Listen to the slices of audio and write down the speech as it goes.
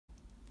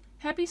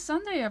Happy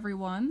Sunday,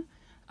 everyone.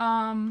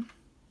 I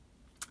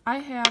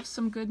have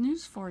some good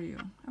news for you.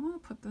 I want to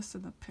put this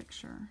in the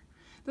picture.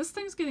 This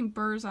thing's getting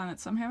burrs on it,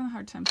 so I'm having a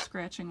hard time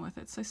scratching with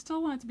it. So I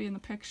still want it to be in the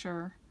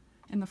picture,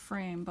 in the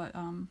frame, but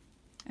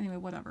anyway,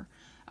 whatever.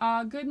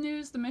 Good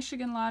news, the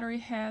Michigan Lottery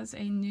has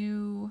a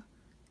new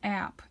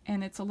app,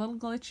 and it's a little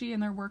glitchy,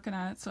 and they're working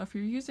on it. So if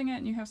you're using it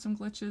and you have some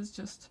glitches,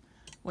 just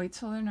wait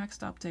till their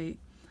next update.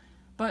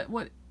 But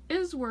what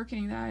is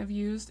working that I've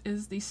used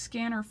is the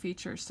scanner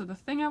feature. So the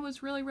thing I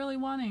was really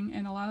wanting,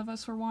 and a lot of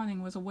us were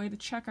wanting, was a way to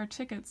check our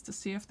tickets to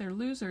see if they're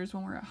losers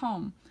when we're at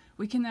home.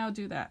 We can now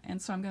do that,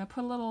 and so I'm going to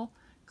put a little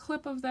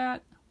clip of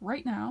that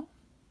right now.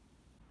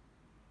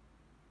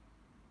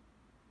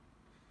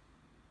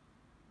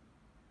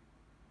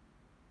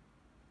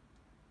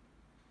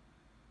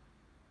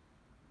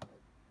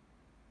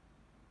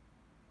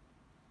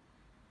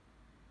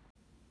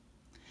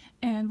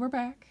 And we're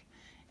back,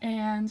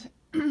 and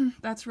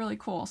that's really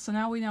cool. So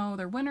now we know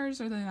they're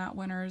winners or they're not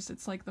winners.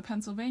 It's like the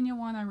Pennsylvania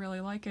one. I really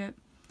like it.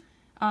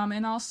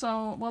 And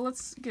also, well,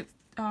 let's get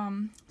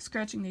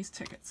scratching these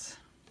tickets.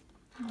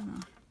 I don't know.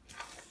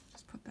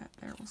 Just put that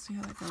there. We'll see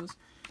how that goes.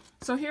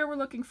 So here we're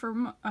looking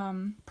for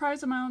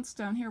prize amounts.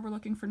 Down here we're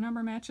looking for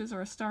number matches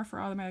or a star for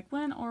automatic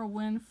win or a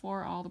win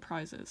for all the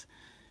prizes.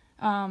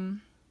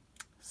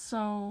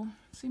 So,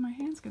 see, my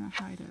hand's going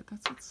to hide it.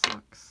 That's what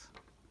sucks.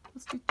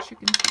 Let's do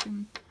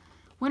chicken.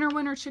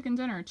 Winner, chicken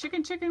dinner.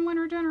 Chicken,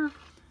 winner, dinner.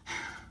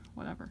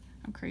 Whatever.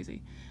 I'm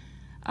crazy.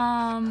 They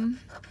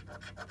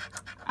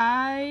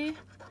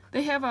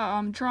have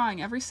a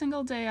drawing every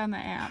single day on the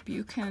app.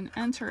 You can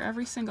enter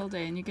every single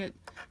day, and you get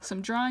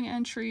some drawing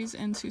entries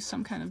into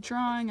some kind of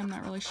drawing. I'm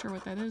not really sure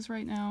what that is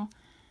right now.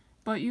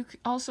 But you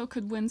also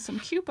could win some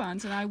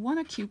coupons, and I won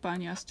a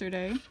coupon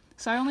yesterday.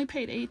 So I only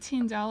paid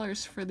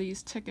 $18 for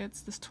these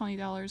tickets, this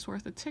 $20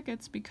 worth of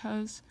tickets,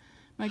 because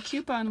my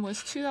coupon was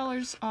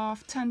 $2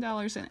 off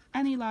 $10 in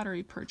any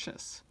lottery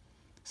purchase.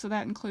 So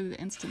that included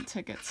instant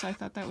tickets. So I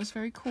thought that was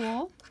very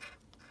cool.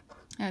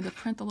 I had to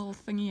print a little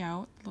thingy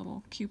out, a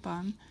little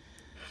coupon.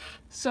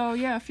 So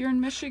yeah, if you're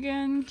in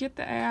Michigan, get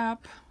the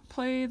app,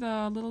 play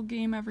the little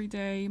game every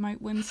day. You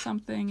might win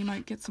something, you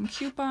might get some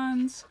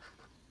coupons.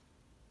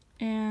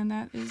 And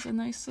that is a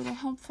nice little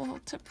helpful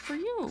tip for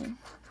you.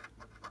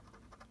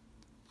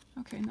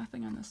 Okay,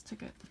 nothing on this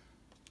ticket.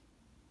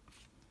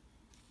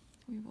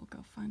 We will go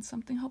find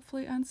something,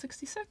 hopefully on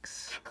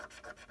 66.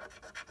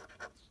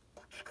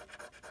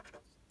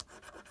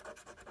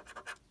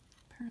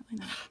 Apparently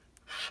not.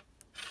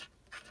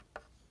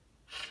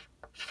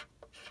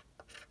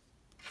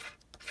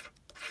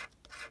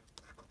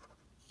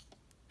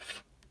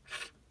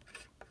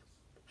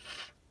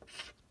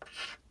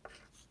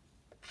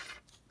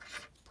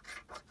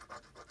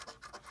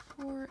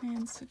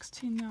 And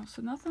 16 now.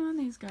 So nothing on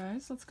these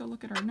guys. Let's go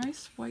look at our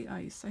nice white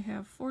ice. I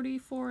have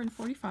 44 and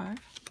 45.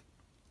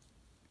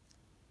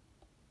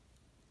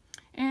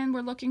 And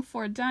we're looking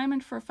for a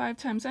diamond for 5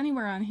 times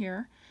anywhere on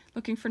here.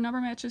 Looking for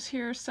number matches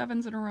here,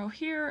 7s in a row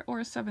here,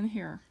 or a 7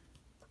 here.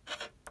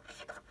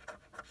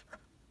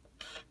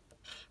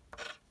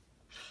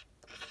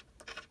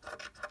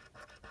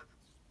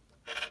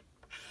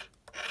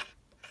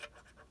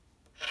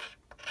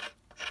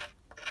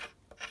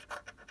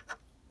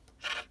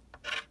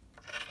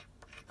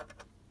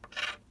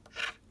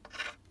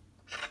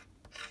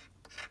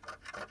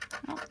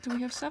 Do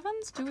we have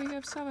 7s? Do we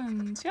have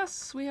 7s?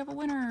 Yes, we have a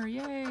winner.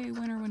 Yay!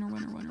 Winner.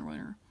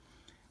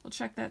 We'll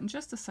check that in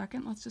just a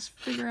second. Let's just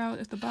figure out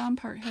if the bottom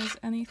part has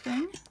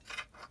anything.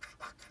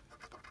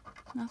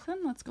 Nothing.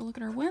 Let's go look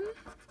at our win.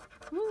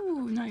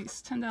 Ooh,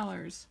 nice.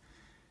 $10.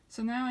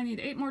 So now I need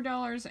 $8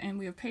 more, and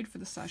we have paid for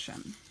the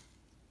session.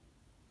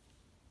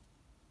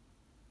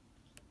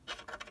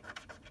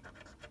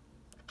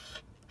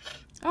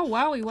 Oh,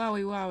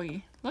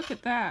 wowie. Look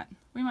at that.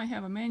 We might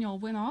have a manual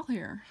win all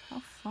here. How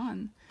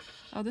fun.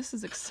 Oh, this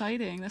is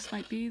exciting. This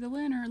might be the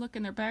winner. Look,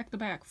 and they're back to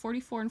back,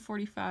 44 and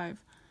 45.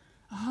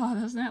 Oh,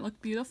 doesn't that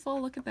look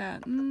beautiful? Look at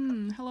that.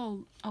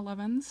 Hello,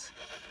 11s.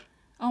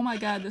 Oh my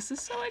god, this is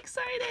so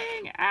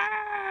exciting.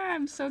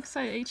 I'm so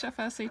excited.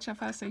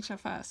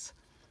 HFS.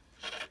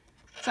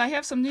 So I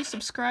have some new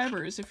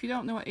subscribers. If you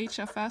don't know what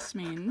HFS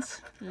means,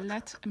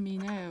 let me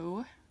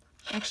know.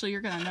 Actually,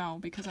 you're going to know,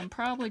 because I'm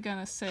probably going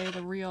to say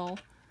the real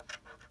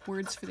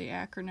words for the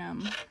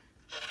acronym.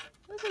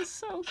 This is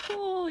so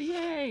cool,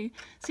 yay!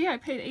 So yeah, I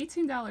paid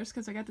 $18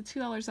 because I got the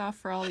 $2 off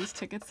for all these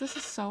tickets. This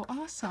is so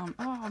awesome.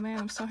 Oh man,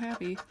 I'm so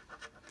happy.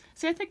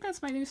 See, I think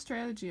that's my new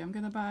strategy. I'm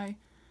gonna buy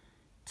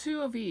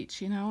 2 of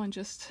each, you know, and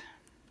just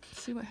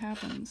see what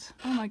happens.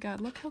 Oh my god,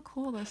 look how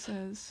cool this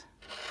is.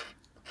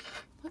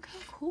 Look how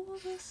cool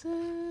this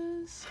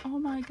is. Oh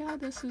my god,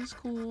 this is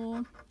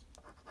cool.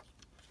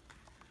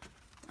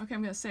 Okay,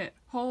 I'm gonna say it.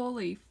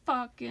 Holy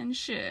fucking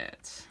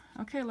shit.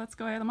 Okay, let's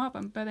go add them up.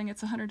 I'm betting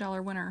it's a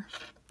 $100 winner.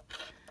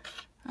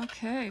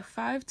 Okay,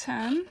 5,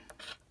 10,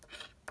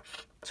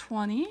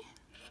 20,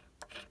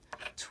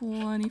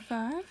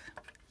 25,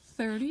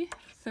 30,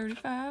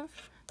 35,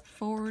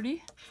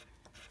 40,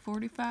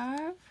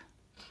 45,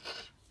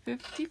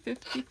 50,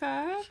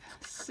 55,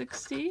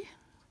 60,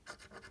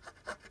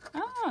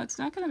 Oh, it's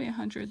not going to be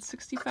 100.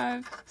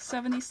 65,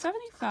 70,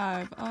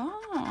 75.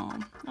 Oh,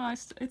 well,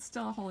 it's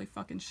still a holy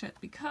fucking shit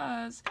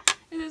because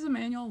it is a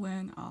manual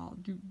win. Oh,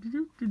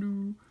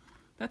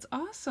 that's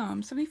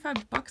awesome.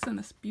 75 bucks on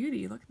this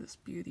beauty. Look at this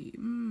beauty.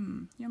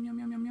 Yum, yum,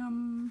 yum, yum,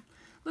 yum.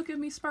 Look at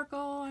me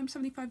sparkle. I'm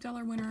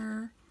 $75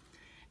 winner.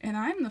 And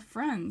I'm the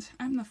friend.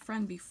 I'm the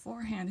friend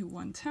beforehand who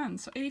won 10.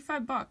 So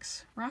 85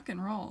 bucks. Rock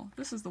and roll.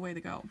 This is the way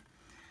to go.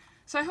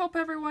 So I hope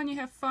everyone, you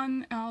have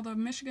fun. All the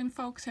Michigan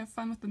folks have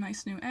fun with the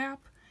nice new app.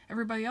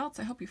 Everybody else,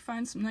 I hope you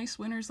find some nice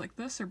winners like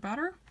this or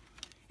better.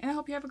 And I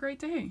hope you have a great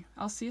day.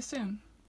 I'll see you soon.